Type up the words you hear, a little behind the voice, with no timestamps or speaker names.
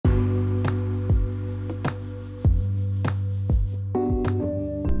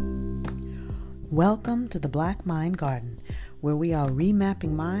Welcome to the Black Mind Garden, where we are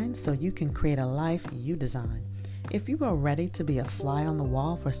remapping minds so you can create a life you design. If you are ready to be a fly on the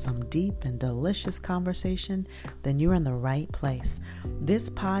wall for some deep and delicious conversation, then you're in the right place. This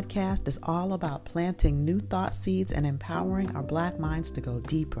podcast is all about planting new thought seeds and empowering our Black minds to go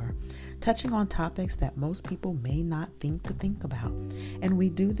deeper, touching on topics that most people may not think to think about. And we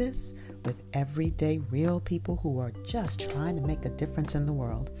do this with everyday real people who are just trying to make a difference in the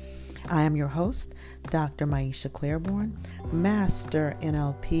world. I am your host, Dr. Maisha Claiborne, Master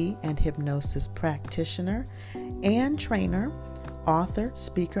NLP and Hypnosis Practitioner and Trainer, author,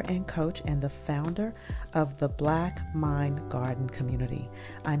 speaker, and coach, and the founder of the Black Mind Garden community.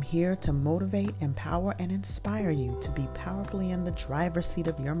 I'm here to motivate, empower, and inspire you to be powerfully in the driver's seat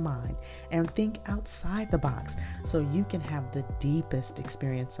of your mind and think outside the box so you can have the deepest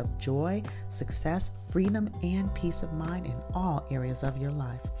experience of joy, success, freedom, and peace of mind in all areas of your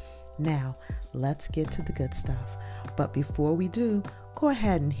life. Now, let's get to the good stuff. But before we do, go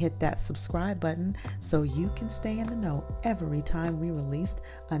ahead and hit that subscribe button so you can stay in the know every time we release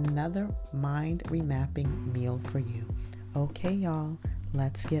another mind remapping meal for you. Okay, y'all,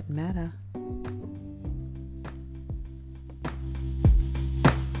 let's get meta.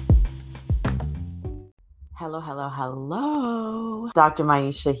 Hello. Dr.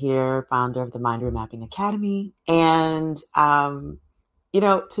 Maisha here, founder of the Mind Remapping Academy. And,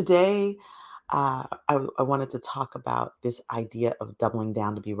 today I wanted to talk about this idea of doubling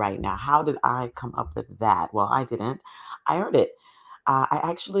down to be right. Now, how did I come up with that? Well, I didn't. I heard it. I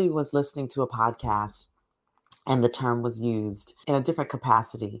actually was listening to a podcast and the term was used in a different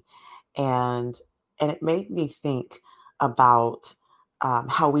capacity. And it made me think about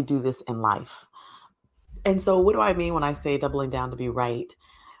how we do this in life. And so what do I mean when I say doubling down to be right?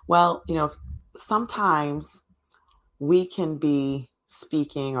 Well, sometimes we can be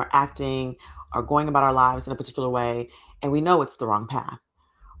speaking or acting or going about our lives in a particular way, and we know it's the wrong path.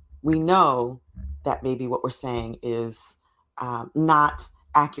 We know that maybe what we're saying is not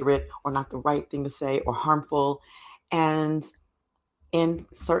accurate or not the right thing to say or harmful. And in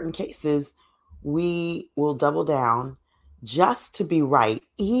certain cases, we will double down just to be right,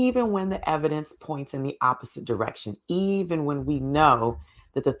 even when the evidence points in the opposite direction, even when we know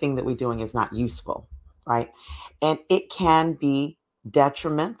that the thing that we're doing is not useful, right? And it can be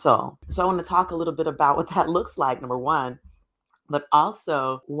detrimental. So I want to talk a little bit about what that looks like, number one, but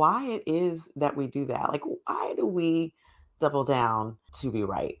also why it is that we do that. Like, why do we double down to be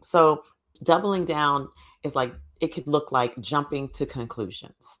right? So doubling down is like, it could look like jumping to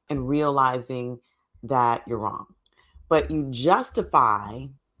conclusions and realizing that you're wrong. But you justify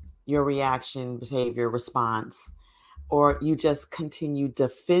your reaction, behavior, response, or you just continue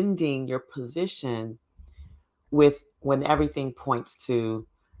defending your position with when everything points to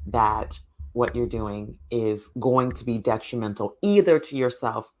that what you're doing is going to be detrimental either to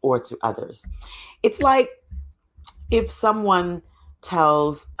yourself or to others. It's like if someone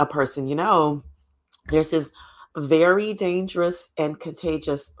tells a person, there's this very dangerous and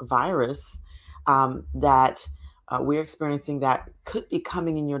contagious virus that we're experiencing that could be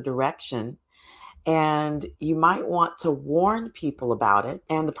coming in your direction. And you might want to warn people about it.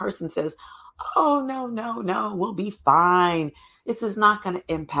 And the person says, oh, no, we'll be fine. This is not going to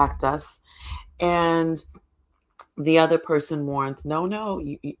impact us. And the other person warns, no,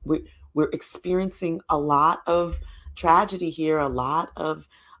 we're experiencing a lot of tragedy here. A lot of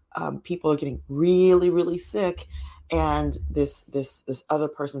people are getting really, really sick. And this other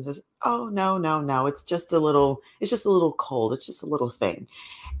person says, oh, no, it's just a little cold. It's just a little thing.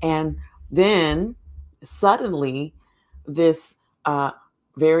 And then suddenly this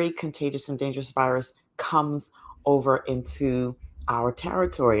very contagious and dangerous virus comes over into our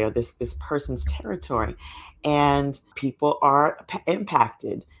territory or this person's territory, and people are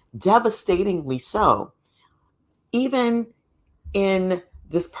impacted, devastatingly so, even in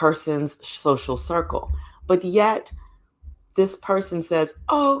this person's social circle. But yet this person says,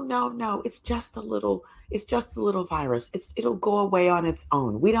 oh, no, it's just a little virus. It'll go away on its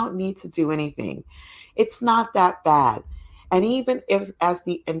own. We don't need to do anything. It's not that bad. And even if as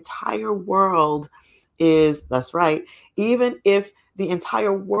the entire world is, that's right, even if the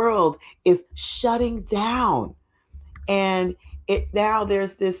entire world is shutting down and now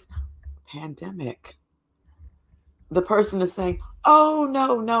there's this pandemic, the person is saying, oh,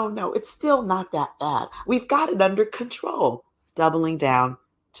 no, it's still not that bad. We've got it under control, doubling down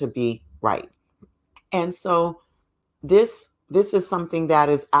to be right. And so this is something that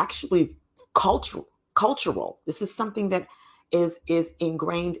is actually cultural. This is something that is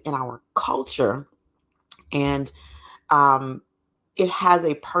ingrained in our culture. And it has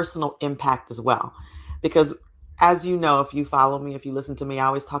a personal impact as well. Because as you know, if you follow me, if you listen to me, I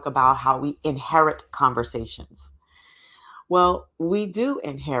always talk about how we inherit conversations. Well, we do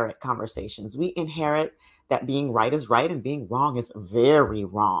inherit conversations. We inherit that being right is right and being wrong is very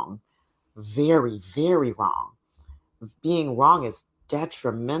wrong. Very, very wrong. Being wrong is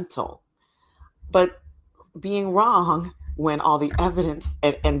detrimental. But being wrong when all the evidence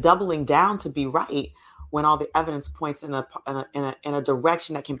and doubling down to be right when all the evidence points in a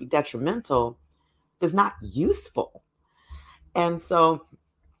direction that can be detrimental is not useful. And so,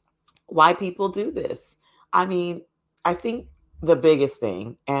 why people do this? I mean, I think the biggest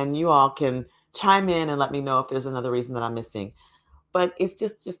thing, and you all can chime in and let me know if there's another reason that I'm missing, but it's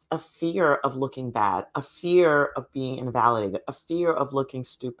just a fear of looking bad, a fear of being invalidated, a fear of looking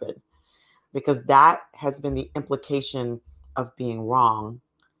stupid, because that has been the implication of being wrong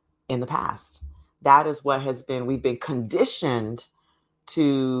in the past. That is what we've been conditioned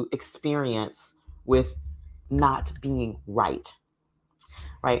to experience with not being right,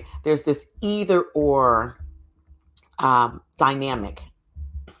 right? There's this either or dynamic,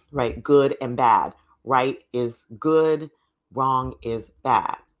 right? Good and bad. Right is good, wrong is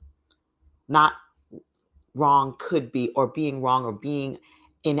bad. Not wrong could be, or being wrong or being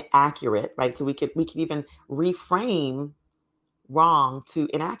inaccurate, right? So we could even reframe wrong to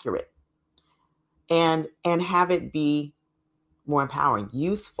inaccurate and have it be more empowering,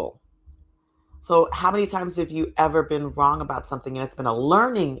 useful. So how many times have you ever been wrong about something and it's been a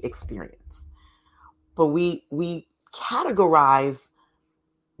learning experience? But we categorize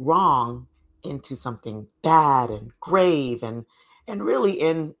wrong into something bad and grave, and really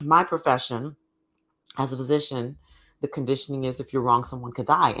in my profession as a physician, the conditioning is if you're wrong, someone could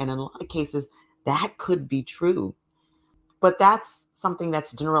die. And in a lot of cases, that could be true. But that's something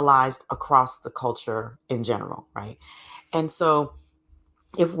that's generalized across the culture in general, right? And so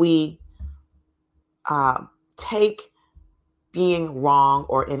if we take being wrong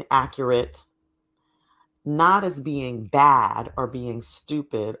or inaccurate not as being bad or being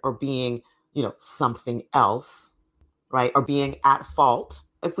stupid or being, something else, right? Or being at fault,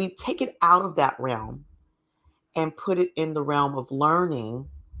 if we take it out of that realm and put it in the realm of learning,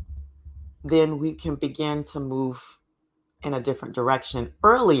 then we can begin to move in a different direction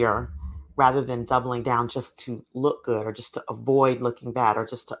earlier rather than doubling down just to look good or just to avoid looking bad or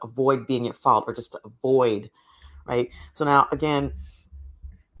just to avoid being at fault or just to avoid, right? So now again,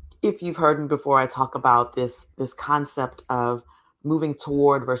 if you've heard me before, I talk about this concept of moving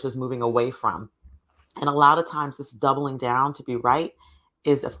toward versus moving away from. And a lot of times this doubling down to be right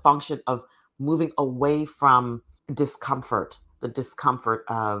is a function of moving away from discomfort, the discomfort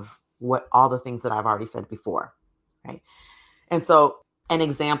of what all the things that I've already said before, right? And so an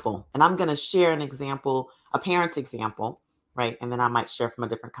example, and I'm going to share an example, a parent example, right? And then I might share from a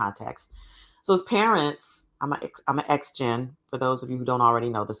different context. So as parents, I'm an ex-gen, for those of you who don't already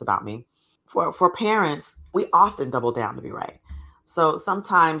know this about me. For parents, we often double down to be right. So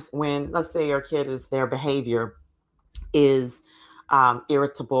sometimes when, let's say your kid their behavior is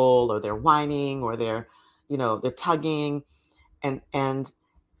irritable or they're whining or they're tugging and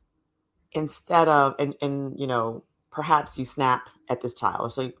instead of, perhaps you snap at this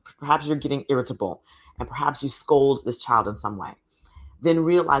child. So perhaps you're getting irritable and perhaps you scold this child in some way. Then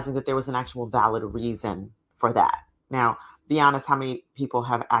realizing that there was an actual valid reason for that. Now, be honest, how many people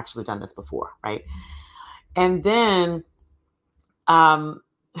have actually done this before, right? And then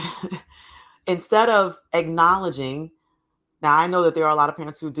instead of acknowledging, now I know that there are a lot of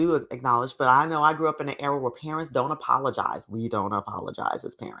parents who do acknowledge, but I know I grew up in an era where parents don't apologize. We don't apologize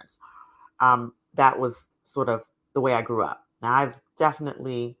as parents. That was sort of the way I grew up. Now I've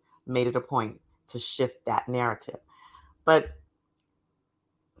definitely made it a point to shift that narrative, but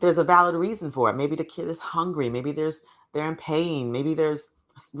there's a valid reason for it. Maybe the kid is hungry. Maybe they're in pain. Maybe there's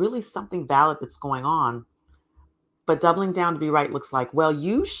really something valid that's going on. But doubling down to be right looks like, well,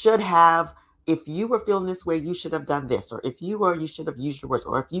 you should have, if you were feeling this way, you should have done this. Or if you were, you should have used your words.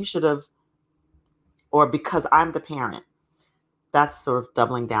 Or if you should have, or because I'm the parent. That's sort of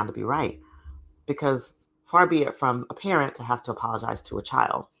doubling down to be right. Because far be it from a parent to have to apologize to a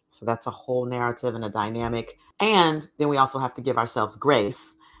child. So that's a whole narrative and a dynamic. And then we also have to give ourselves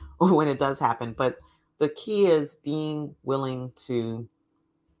grace when it does happen. But the key is being willing to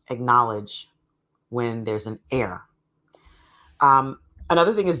acknowledge when there's an error.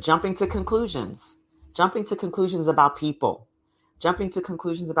 Another thing is jumping to conclusions about people, jumping to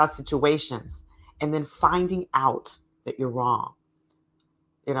conclusions about situations, and then finding out that you're wrong.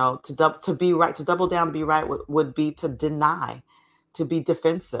 To be right, to double down to be right would be to deny, to be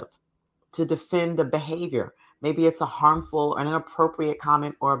defensive. to defend the behavior. Maybe it's a harmful or an inappropriate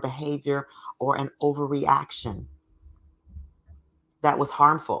comment or a behavior or an overreaction that was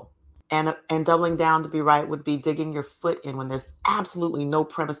harmful. And doubling down to be right would be digging your foot in when there's absolutely no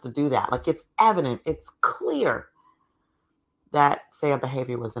premise to do that. Like it's evident, it's clear that, say, a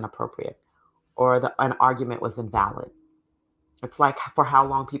behavior was inappropriate or an argument was invalid. It's like for how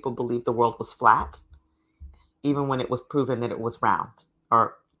long people believed the world was flat, even when it was proven that it was round,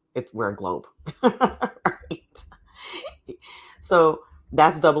 or we're a globe. Right? So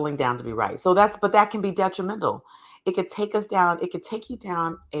that's doubling down to be right. But that can be detrimental. It could take us down. It could take you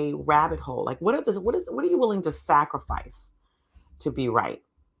down a rabbit hole. Like what are you willing to sacrifice to be right?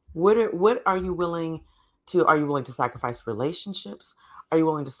 What are you willing to? Are you willing to sacrifice relationships? Are you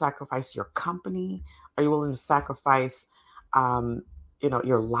willing to sacrifice your company? Are you willing to sacrifice,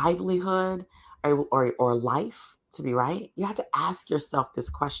 your livelihood or life to be right? You have to ask yourself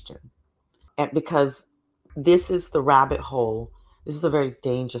this question, and because this is the rabbit hole. This is a very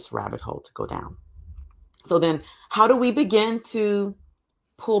dangerous rabbit hole to go down. So then, how do we begin to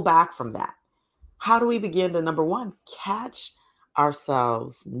pull back from that? How do we begin to, number one, catch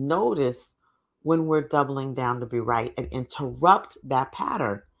ourselves, notice when we're doubling down to be right and interrupt that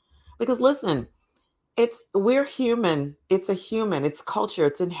pattern? Because listen, we're human. It's culture.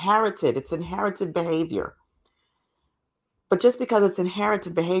 It's inherited behavior. But just because it's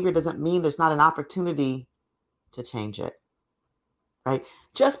inherited behavior doesn't mean there's not an opportunity to change it, right?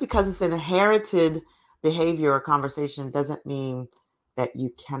 Just because it's an inherited behavior or conversation doesn't mean that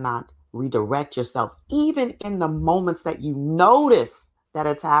you cannot redirect yourself, even in the moments that you notice that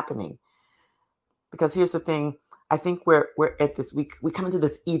it's happening. Because here's the thing, I think we're at this, we come into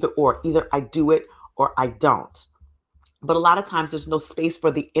this either I do it or I don't. But a lot of times there's no space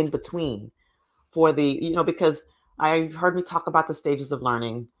for the in between, because I've heard me talk about the stages of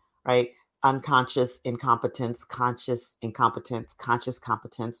learning, right? Unconscious incompetence, conscious incompetence, conscious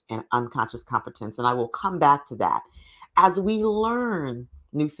competence, and unconscious competence. And I will come back to that. As we learn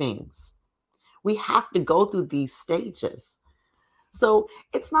new things, we have to go through these stages. So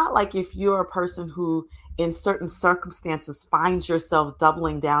it's not like if you're a person who in certain circumstances finds yourself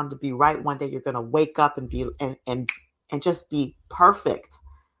doubling down to be right, one day you're going to wake up and be and just be perfect.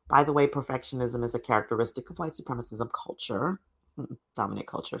 By the way, perfectionism is a characteristic of white supremacism culture. Dominant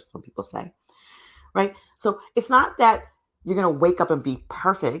culture, some people say, right? So it's not that you're going to wake up and be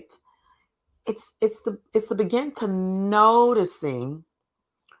perfect. It's the begin to noticing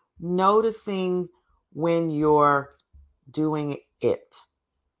when you're doing it,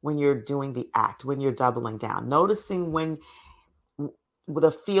 when you're doing the act, when you're doubling down, noticing when with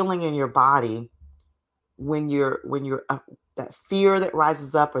a feeling in your body, when you're that fear that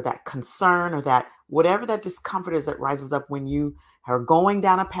rises up, or that concern, or that whatever that discomfort is that rises up when you are going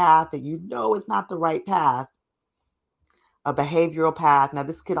down a path that you know is not the right path, a behavioral path. Now,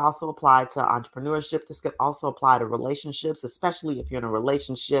 this could also apply to entrepreneurship. This could also apply to relationships, especially if you're in a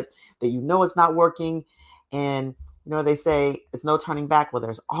relationship that you know is not working. And, they say it's no turning back. Well,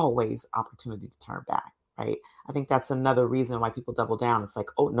 there's always opportunity to turn back, right? I think that's another reason why people double down. It's like,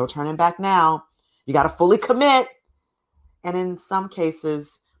 oh, no turning back now. You got to fully commit. And in some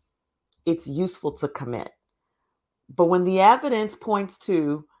cases, it's useful to commit. But when the evidence points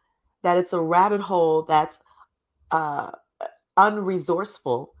to that it's a rabbit hole that's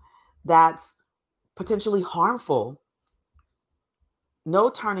unresourceful, that's potentially harmful,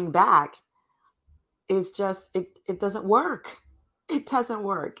 no turning back is just, it doesn't work. It doesn't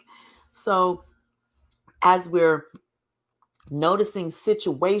work. So as we're noticing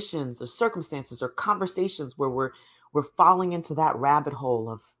situations or circumstances or conversations where we're falling into that rabbit hole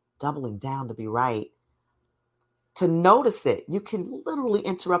of doubling down to be right, to notice it, you can literally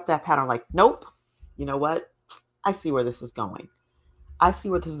interrupt that pattern. Like, nope, you know what? I see where this is going. I see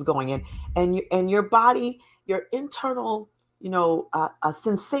where this is going in. And your body, your internal,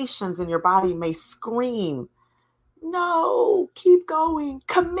 sensations in your body may scream, no, keep going,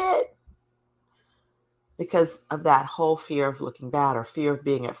 commit. Because of that whole fear of looking bad, or fear of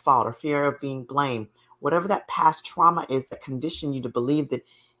being at fault, or fear of being blamed, whatever that past trauma is that conditioned you to believe that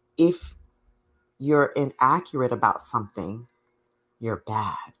if you're inaccurate about something, you're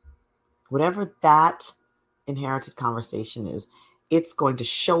bad. Whatever that inherited conversation is, it's going to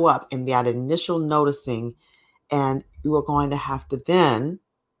show up in that initial noticing, and you are going to have to then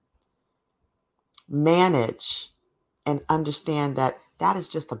manage and understand that that is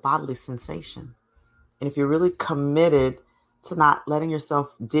just a bodily sensation. And if you're really committed to not letting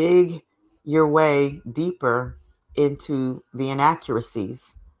yourself dig your way deeper into the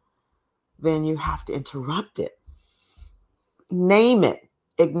inaccuracies, then you have to interrupt it. Name it.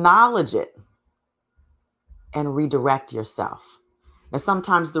 Acknowledge it and redirect yourself. Now,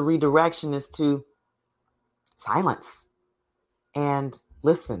 sometimes the redirection is to silence and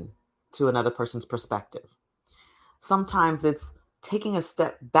listen to another person's perspective. Sometimes it's taking a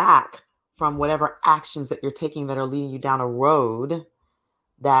step back from whatever actions that you're taking that are leading you down a road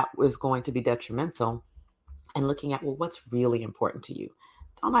that was going to be detrimental and looking at, well, what's really important to you?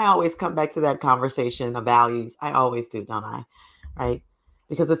 Don't I always come back to that conversation of values? I always do, don't I? Right?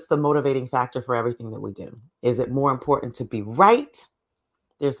 Because it's the motivating factor for everything that we do. Is it more important to be right?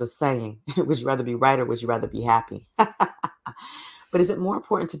 There's a saying, would you rather be right or would you rather be happy? But is it more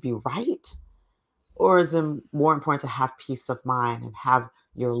important to be right? Or is it more important to have peace of mind and have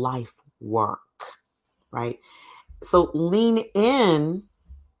your life work? Right? So lean in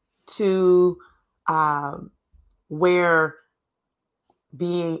to where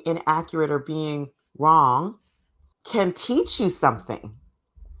being inaccurate or being wrong can teach you something,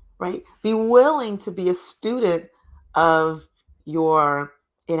 right? Be willing to be a student of your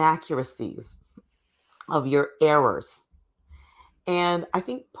inaccuracies, of your errors. And I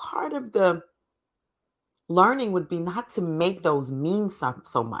think part of the learning would be not to make those mean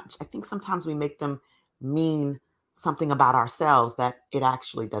so much. I think sometimes we make them mean something about ourselves that it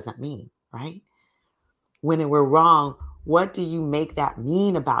actually doesn't mean, right? When we're wrong, what do you make that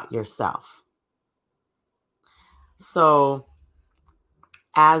mean about yourself? So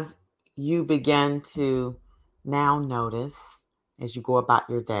as you begin to now notice as you go about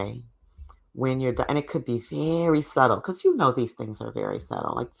your day, when you're done, and it could be very subtle because you know these things are very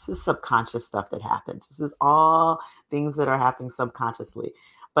subtle. Like this is subconscious stuff that happens. This is all things that are happening subconsciously.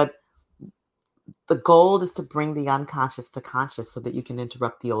 But the goal is to bring the unconscious to conscious so that you can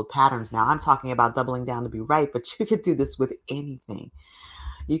interrupt the old patterns. Now, I'm talking about doubling down to be right, but you could do this with anything.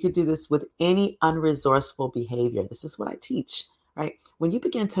 You could do this with any unresourceful behavior. This is what I teach, right? When you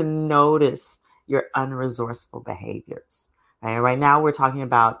begin to notice your unresourceful behaviors, right? Right now we're talking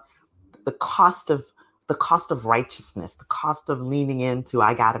about the cost of righteousness, the cost of leaning into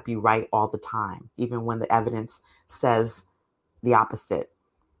I got to be right all the time, even when the evidence says the opposite.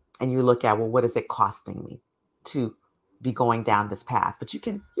 And you look at, well, what is it costing me to be going down this path? But you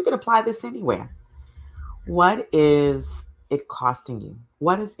can apply this anywhere. What is it costing you?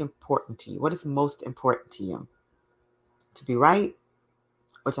 What is important to you? What is most important to you? To be right,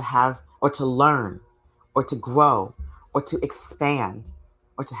 or to have, or to learn, or to grow, or to expand,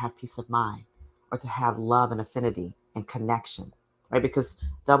 or to have peace of mind, or to have love and affinity and connection, right? Because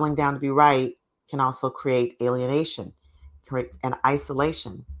doubling down to be right can also create alienation, create an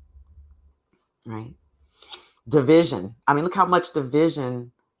isolation, right? Division. I mean, look how much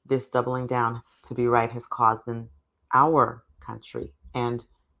division this doubling down to be right has caused in our country, and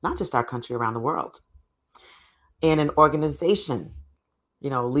not just our country, around the world. In an organization,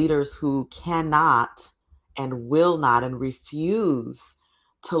 leaders who cannot and will not and refuse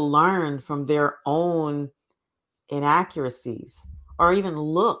to learn from their own inaccuracies or even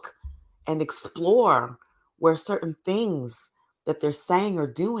look and explore where certain things that they're saying or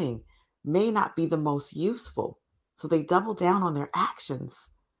doing may not be the most useful. So they double down on their actions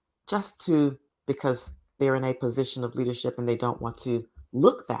because they're in a position of leadership and they don't want to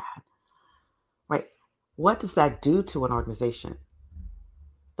look bad, right? What does that do to an organization?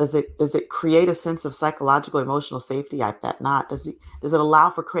 Does it create a sense of psychological, emotional safety? I bet not. Does it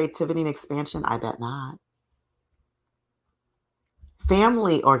allow for creativity and expansion? I bet not.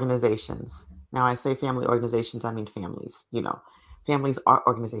 Family organizations. Now, I say family organizations, I mean families. Families are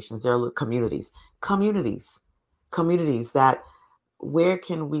organizations. They're communities. Communities that where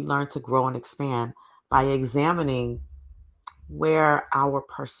can we learn to grow and expand by examining where our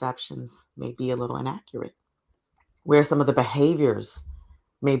perceptions may be a little inaccurate, where some of the behaviors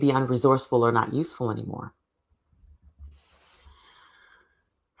may be unresourceful or not useful anymore.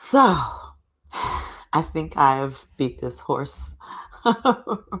 So, I think I've beat this horse.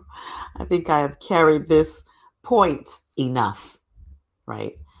 I think I have carried this point enough,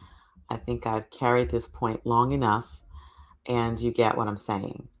 right? I think I've carried this point long enough, and you get what I'm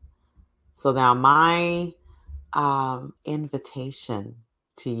saying. So now my invitation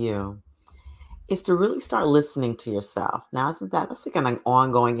to you is to really start listening to yourself. Now, that's like an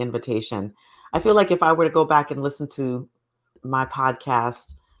ongoing invitation. I feel like if I were to go back and listen to my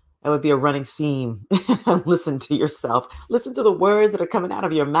podcast, it would be a running theme. Listen to yourself. Listen to the words that are coming out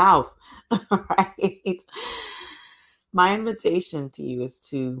of your mouth, right? My invitation to you is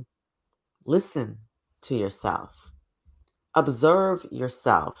to listen to yourself. Observe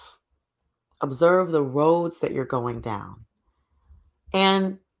yourself. Observe the roads that you're going down.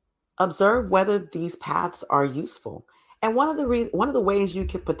 And observe whether these paths are useful. And one of the ways you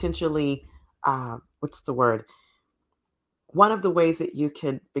could potentially, what's the word? One of the ways that you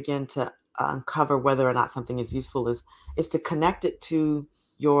can begin to uncover whether or not something is useful is to connect it to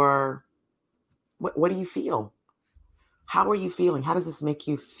your, what do you feel? How are you feeling? How does this make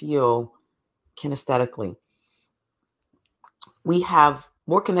you feel kinesthetically? We have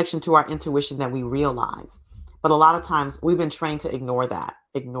more connection to our intuition than we realize. But a lot of times we've been trained to ignore that.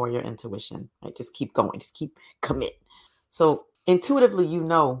 Ignore your intuition. Right? Just keep going. Just keep commit. So intuitively, you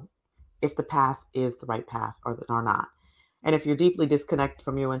know if the path is the right path or not. And if you're deeply disconnected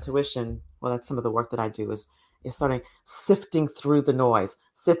from your intuition, well, that's some of the work that I do is starting sifting through the noise,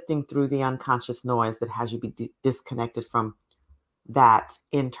 sifting through the unconscious noise that has you be disconnected from that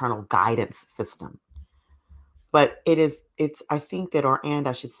internal guidance system. But I think that,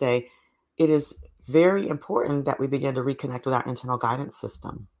 I should say, it is very important that we begin to reconnect with our internal guidance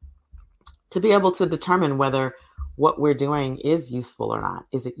system to be able to determine whether what we're doing is useful or not.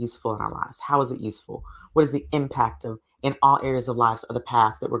 Is it useful in our lives? How is it useful? What is the impact of in all areas of lives or the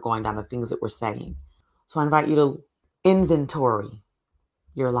path that we're going down, the things that we're saying? So I invite you to inventory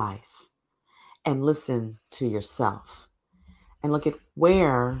your life and listen to yourself and look at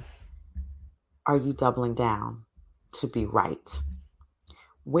where are you doubling down to be right?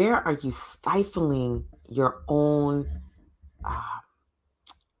 Where are you stifling your own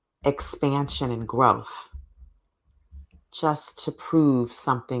expansion and growth just to prove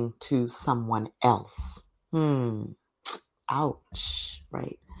something to someone else? Ouch,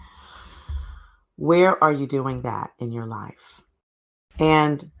 right? Where are you doing that in your life?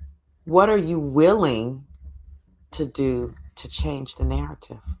 And what are you willing to do to change the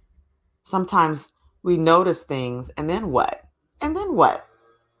narrative? Sometimes we notice things and then what? And then what?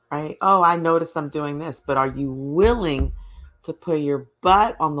 Right? Oh, I noticed I'm doing this, but are you willing to put your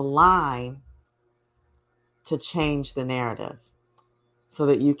butt on the line to change the narrative so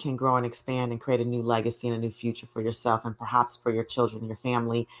that you can grow and expand and create a new legacy and a new future for yourself and perhaps for your children, your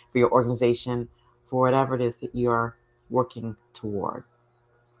family, for your organization, for whatever it is that you're working toward?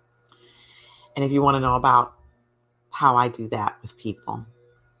 And if you want to know about how I do that with people,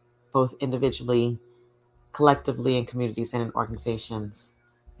 both individually, collectively, in communities and in organizations,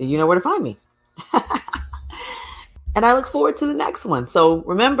 then you know where to find me. And I look forward to the next one. So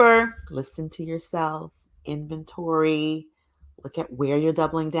remember, listen to yourself, inventory, look at where you're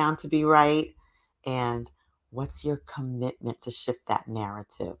doubling down to be right, and what's your commitment to shift that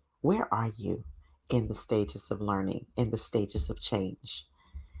narrative? Where are you in the stages of learning, in the stages of change?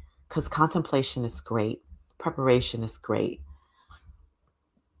 Because contemplation is great, preparation is great,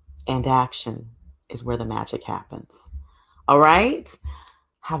 and action is where the magic happens. All right?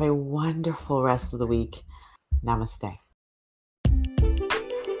 Have a wonderful rest of the week. Namaste.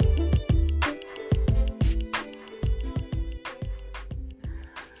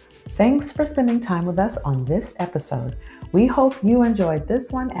 Thanks for spending time with us on this episode. We hope you enjoyed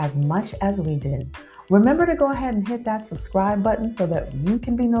this one as much as we did. Remember to go ahead and hit that subscribe button so that you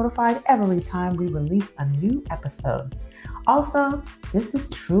can be notified every time we release a new episode. Also, this is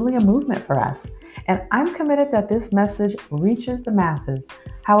truly a movement for us, and I'm committed that this message reaches the masses.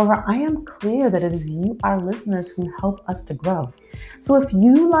 However, I am clear that it is you, our listeners, who help us to grow. So if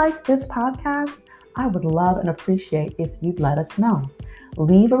you like this podcast, I would love and appreciate if you'd let us know.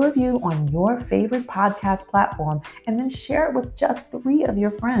 Leave a review on your favorite podcast platform and then share it with just 3 of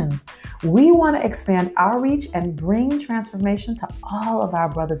your friends. We want to expand our reach and bring transformation to all of our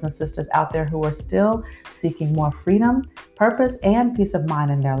brothers and sisters out there who are still seeking more freedom, purpose, and peace of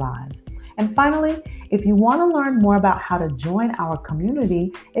mind in their lives. And finally, if you want to learn more about how to join our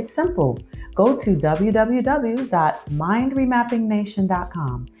community, it's simple. Go to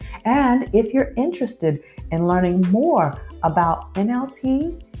www.mindremappingnation.com. And if you're interested in learning more about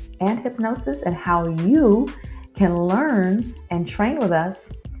NLP and hypnosis and how you can learn and train with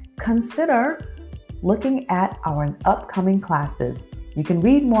us, consider looking at our upcoming classes. You can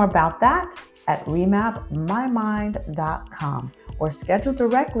read more about that at remapmymind.com or schedule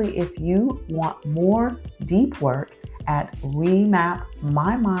directly if you want more deep work at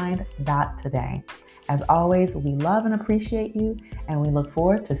remapmymind.today. As always, we love and appreciate you, and we look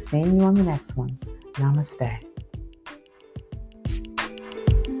forward to seeing you on the next one. Namaste.